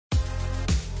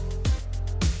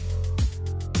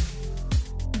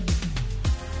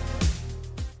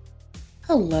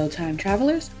Hello, time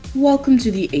travelers. Welcome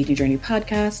to the Aging Journey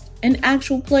podcast, an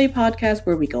actual play podcast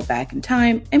where we go back in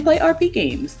time and play RP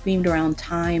games themed around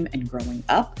time and growing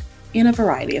up in a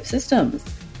variety of systems.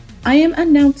 I am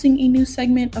announcing a new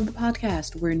segment of the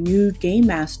podcast where new game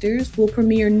masters will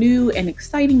premiere new and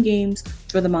exciting games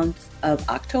for the months of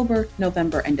October,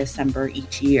 November, and December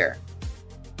each year.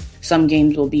 Some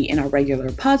games will be in our regular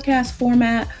podcast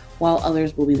format, while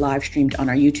others will be live streamed on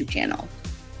our YouTube channel.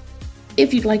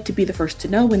 If you'd like to be the first to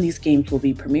know when these games will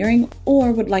be premiering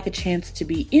or would like a chance to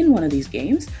be in one of these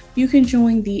games, you can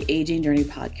join the Aging Journey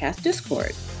podcast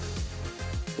Discord.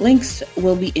 Links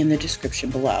will be in the description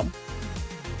below.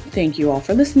 Thank you all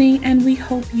for listening, and we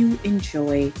hope you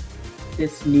enjoy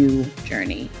this new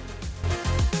journey.